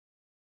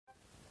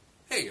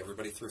Hey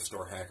everybody, Thrift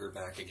Store Hacker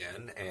back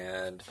again,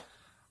 and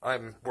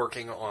I'm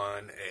working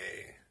on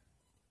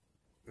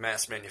a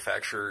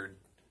mass-manufactured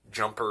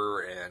jumper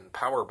and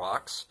power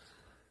box,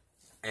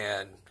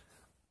 and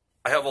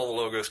I have all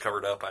the logos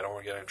covered up. I don't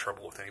want to get in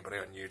trouble with anybody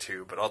on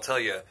YouTube, but I'll tell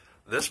you,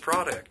 this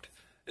product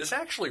is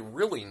actually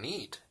really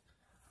neat.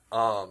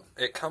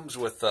 It comes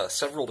with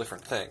several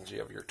different things. You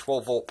have your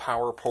 12-volt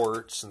power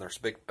ports, and there's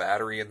a big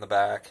battery in the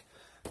back.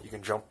 You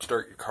can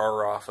jump-start your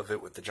car off of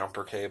it with the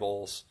jumper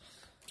cables.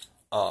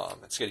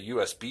 It's got a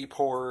USB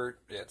port.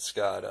 It's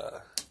got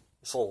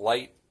this little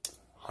light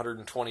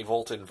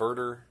 120-volt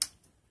inverter,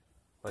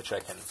 which I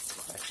can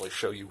actually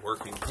show you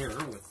working here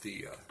with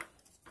the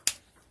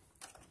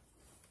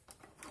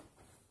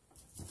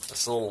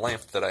this little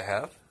lamp that I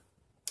have.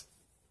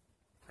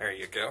 There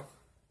you go.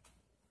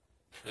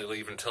 It'll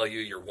even tell you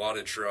your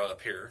wattage draw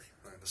up here.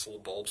 This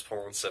little bulb's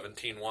pulling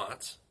 17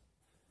 watts.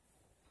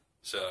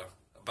 So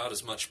about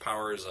as much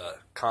power as a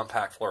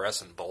compact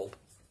fluorescent bulb.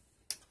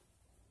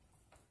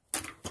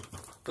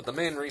 But the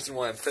main reason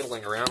why I'm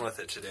fiddling around with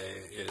it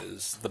today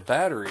is the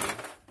battery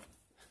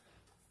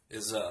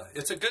is,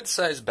 it's a good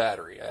sized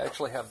battery. I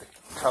actually have the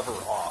cover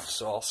off,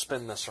 so I'll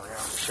spin this around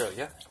to show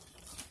you.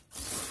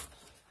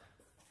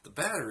 The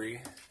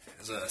battery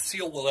is a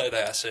sealed lead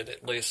acid.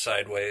 It lays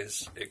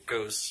sideways. It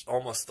goes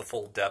almost the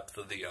full depth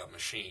of the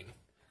machine.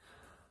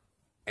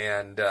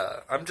 And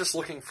I'm just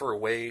looking for a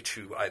way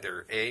to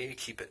either A,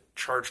 keep it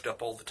charged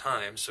up all the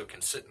time so it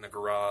can sit in the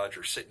garage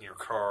or sit in your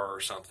car or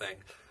something,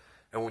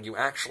 and when you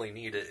actually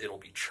need it, it'll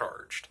be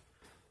charged.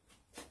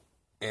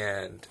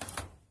 And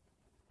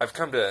I've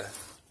come to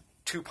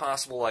two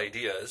possible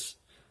ideas.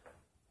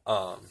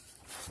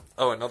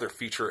 Another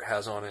feature it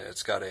has on it,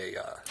 it's got an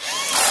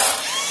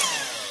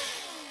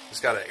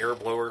air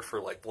blower for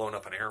like blowing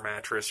up an air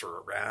mattress or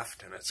a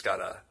raft, and it's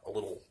got a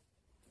little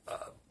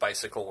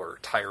bicycle or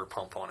tire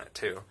pump on it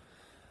too.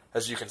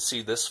 As you can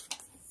see, this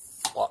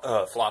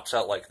flops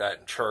out like that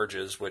and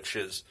charges, which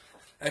is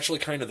actually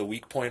kind of the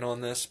weak point on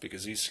this,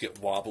 because these get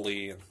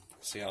wobbly, and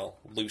see how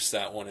loose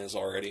that one is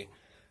already.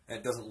 And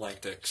it doesn't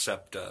like to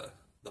accept the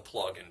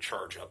plug and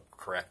charge up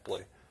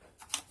correctly.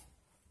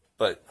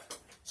 But,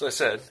 as I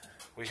said,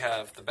 we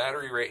have the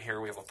battery right here.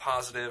 We have a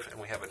positive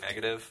and we have a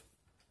negative.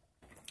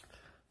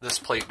 This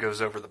plate goes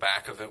over the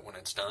back of it when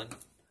it's done,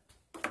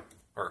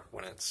 or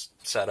when it's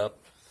set up.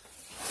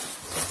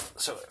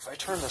 So if I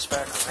turn this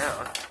back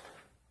around,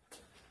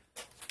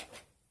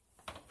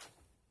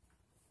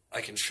 I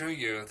can show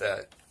you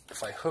that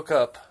if I hook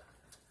up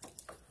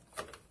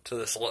to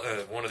this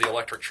one of the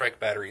electric trike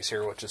batteries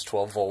here, which is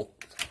 12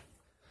 volt,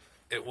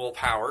 it will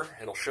power.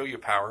 It'll show you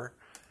power.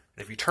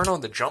 And if you turn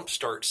on the jump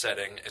start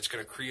setting, it's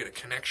going to create a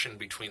connection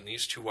between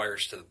these two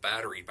wires to the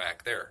battery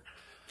back there.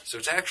 So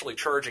it's actually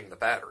charging the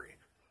battery.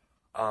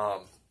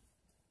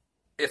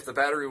 If the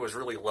battery was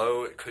really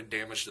low, it could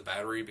damage the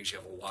battery because you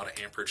have a lot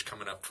of amperage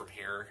coming up from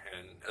here,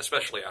 and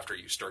especially after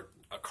you start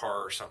a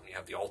car or something, you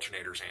have the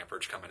alternator's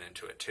amperage coming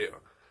into it too.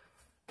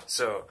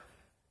 So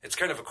it's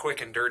kind of a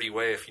quick and dirty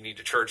way if you need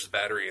to charge the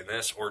battery in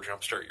this or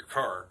jumpstart your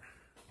car.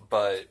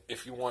 But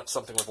if you want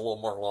something with a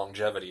little more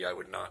longevity, I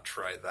would not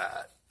try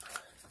that.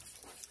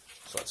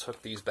 So let's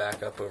hook these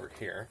back up over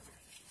here.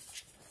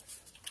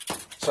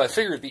 So I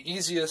figured the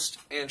easiest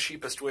and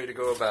cheapest way to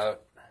go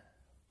about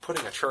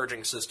putting a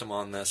charging system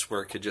on this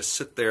where it could just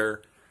sit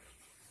there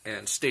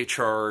and stay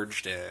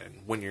charged,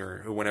 and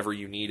whenever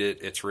you need it,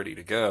 it's ready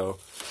to go,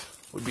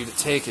 would be to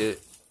take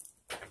it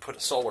and put a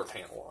solar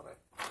panel on it.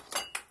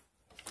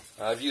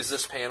 I've used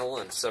this panel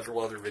in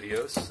several other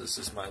videos. This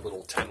is my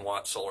little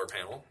 10-watt solar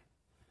panel.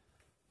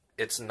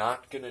 It's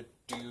not going to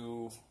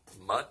do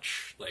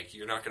much. Like,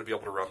 you're not going to be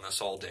able to run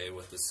this all day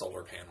with this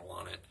solar panel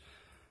on it.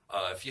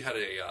 If you had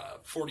a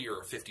 40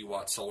 or a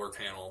 50-watt solar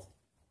panel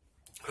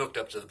hooked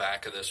up to the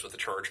back of this with a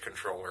charge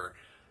controller,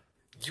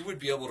 you would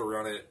be able to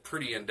run it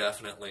pretty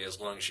indefinitely as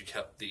long as you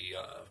kept the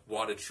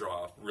wattage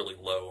draw really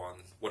low on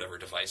whatever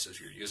devices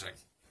you're using.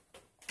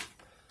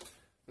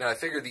 Now, I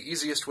figured the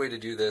easiest way to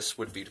do this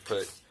would be to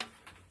put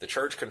the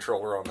charge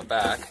controller on the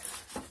back,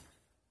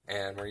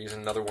 and we're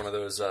using another one of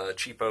those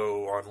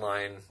cheapo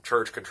online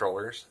charge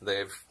controllers.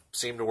 They've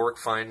seemed to work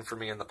fine for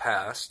me in the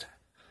past.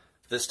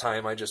 This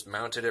time I just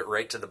mounted it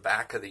right to the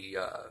back of the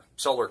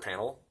solar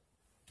panel.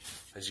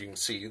 As you can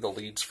see, the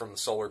leads from the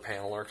solar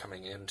panel are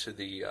coming into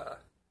the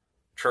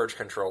charge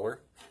controller,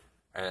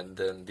 and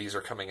then these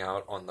are coming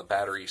out on the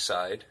battery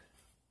side,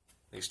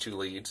 these two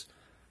leads,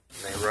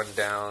 and they run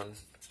down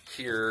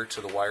here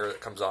to the wire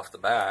that comes off the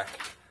back,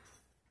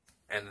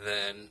 and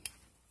then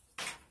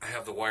I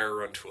have the wire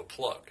run to a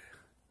plug.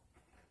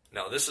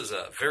 Now, this is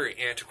a very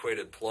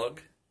antiquated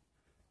plug.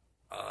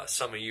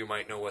 Some of you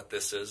might know what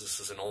this is. This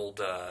is an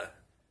old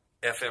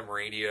FM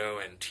radio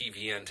and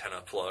TV antenna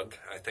plug.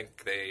 I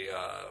think they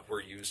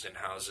were used in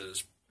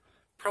houses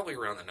probably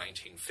around the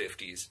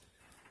 1950s.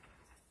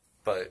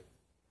 But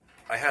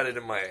I had it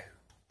in my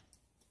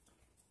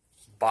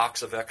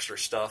box of extra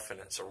stuff, and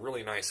it's a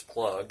really nice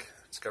plug.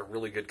 It's got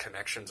really good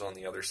connections on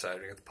the other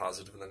side. We got the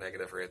positive and the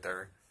negative right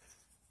there.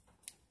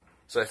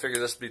 So I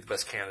figured this would be the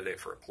best candidate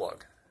for a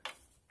plug.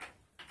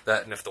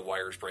 That, and if the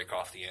wires break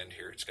off the end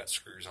here, it's got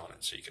screws on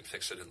it, so you can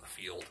fix it in the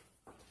field.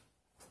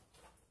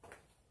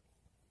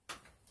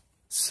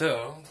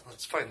 So,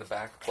 let's find the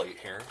back plate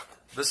here.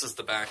 This is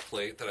the back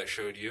plate that I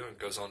showed you. It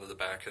goes onto the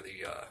back of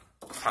the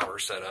power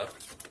setup.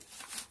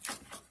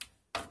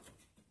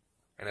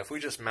 And if we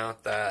just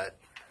mount that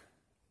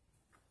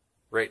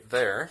right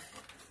there,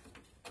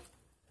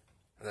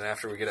 and then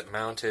after we get it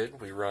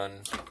mounted, we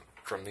run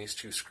from these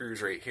two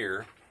screws right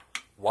here,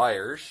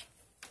 wires.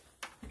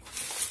 We'll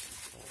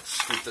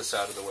scoop this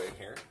out of the way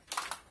here.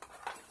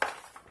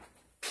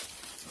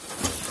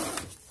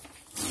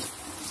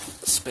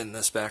 Spin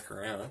this back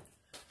around.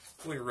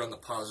 We run the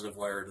positive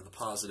wire to the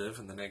positive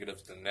and the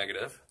negative to the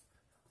negative.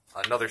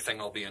 Another thing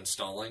I'll be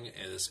installing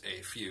is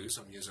a fuse.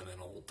 I'm using an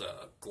old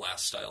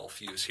glass style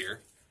fuse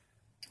here,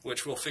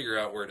 which we'll figure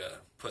out where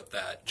to put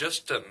that,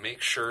 just to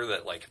make sure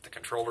that, like, if the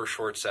controller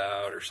shorts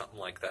out or something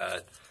like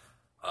that,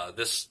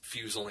 this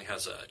fuse only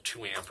has a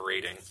 2 amp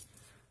rating.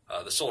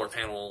 The solar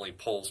panel only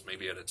pulls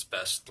maybe at its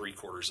best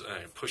 3/4,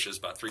 it pushes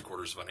about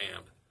 3/4 of an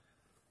amp.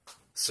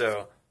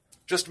 So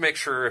just to make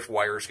sure if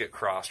wires get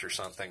crossed or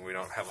something, we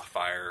don't have a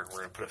fire, we're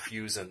going to put a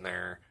fuse in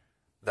there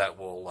that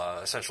will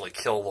essentially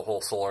kill the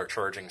whole solar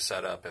charging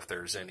setup if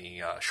there's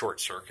any short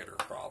circuit or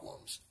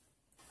problems.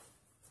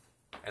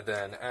 And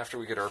then after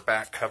we get our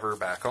back cover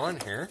back on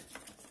here,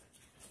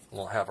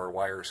 we'll have our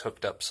wires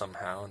hooked up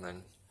somehow, and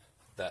then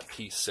that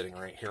piece sitting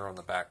right here on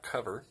the back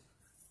cover.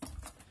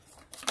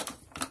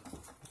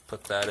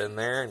 Put that in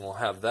there, and we'll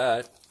have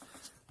that.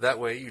 That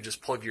way you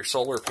just plug your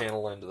solar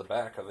panel into the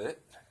back of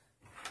it.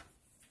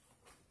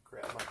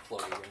 Grab my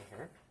plug in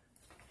here.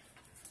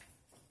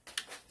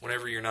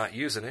 Whenever you're not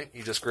using it,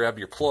 you just grab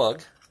your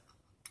plug,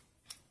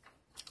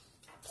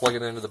 plug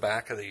it into the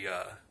back of the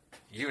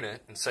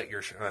unit, and set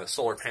your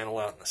solar panel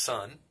out in the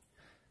sun.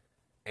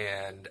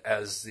 And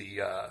as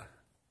the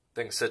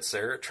thing sits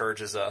there, it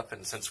charges up,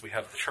 and since we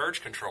have the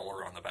charge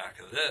controller on the back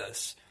of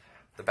this,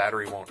 the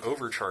battery won't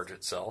overcharge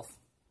itself,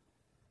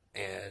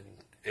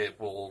 and it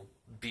will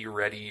be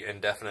ready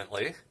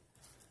indefinitely.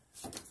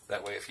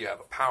 That way, if you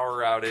have a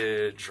power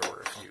outage,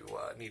 or if you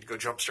need to go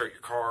jump start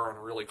your car on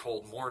a really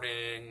cold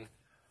morning,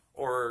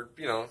 or,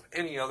 you know,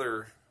 any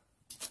other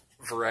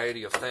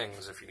variety of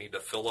things, if you need to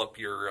fill up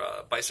your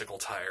bicycle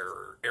tire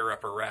or air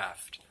up a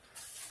raft.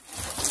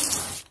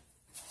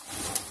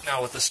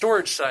 Now, with the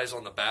storage size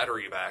on the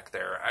battery back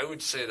there, I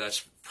would say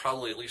that's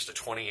probably at least a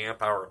 20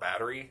 amp hour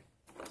battery.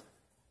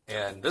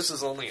 And this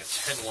is only a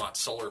 10 watt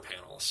solar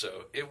panel,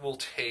 so it will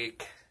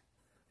take,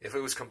 if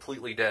it was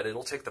completely dead,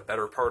 it'll take the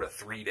better part of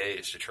 3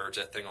 days to charge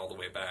that thing all the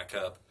way back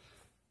up.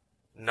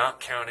 Not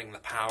counting the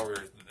power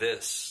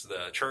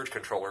the charge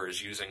controller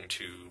is using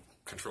to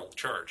control the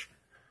charge.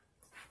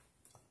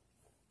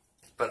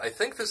 But I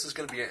think this is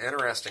going to be an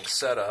interesting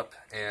setup,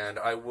 and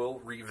I will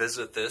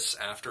revisit this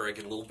after I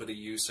get a little bit of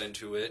use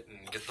into it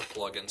and get the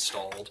plug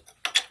installed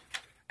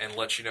and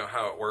let you know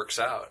how it works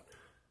out.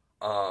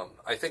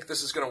 I think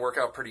this is going to work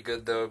out pretty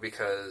good, though,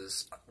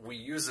 because we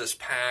use this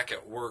pack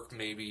at work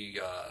maybe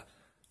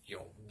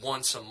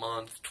once a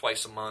month,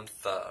 twice a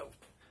month.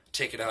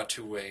 Take it out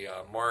to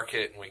a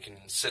market, and we can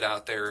sit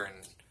out there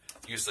and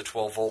use the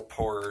 12-volt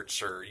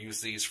ports, or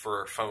use these for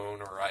our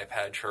phone or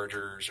iPad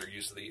chargers, or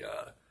use the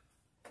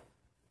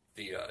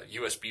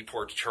USB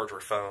port to charge our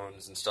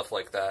phones and stuff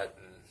like that.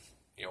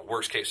 And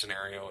worst case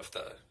scenario,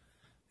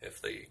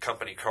 if the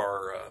company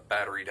car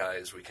battery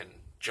dies, we can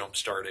jump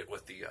start it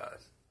with the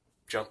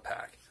jump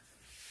pack.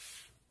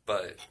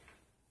 But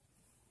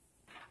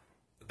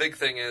the big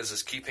thing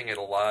is keeping it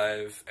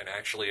alive and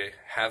actually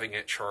having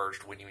it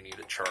charged when you need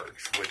it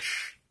charged,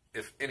 which,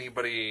 if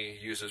anybody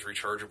uses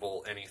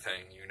rechargeable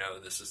anything,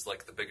 this is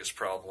like the biggest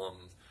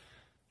problem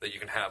that you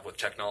can have with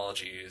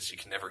technology is you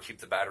can never keep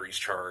the batteries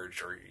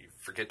charged, or you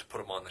forget to put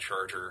them on the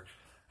charger,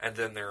 and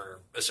then they're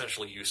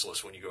essentially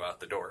useless when you go out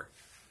the door.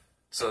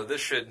 So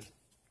this should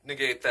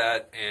negate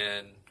that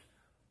and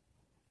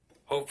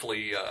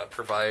hopefully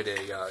provide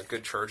a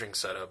good charging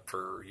setup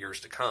for years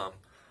to come.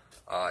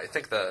 I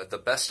think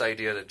the best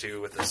idea to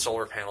do with the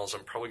solar panels,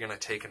 I'm probably going to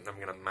take it and I'm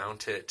going to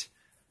mount it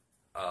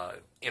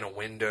in a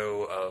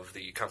window of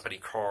the company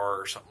car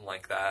or something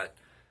like that,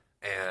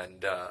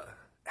 and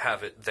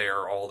have it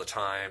there all the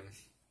time.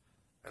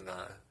 And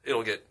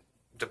it'll get,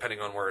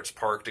 depending on where it's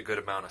parked, a good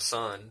amount of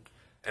sun,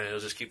 and it'll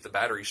just keep the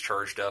batteries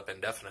charged up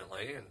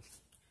indefinitely, and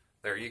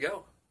there you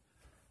go.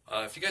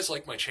 If you guys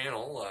like my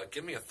channel,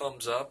 give me a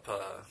thumbs up,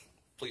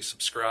 please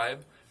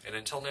subscribe, and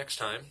until next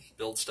time,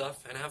 build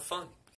stuff and have fun.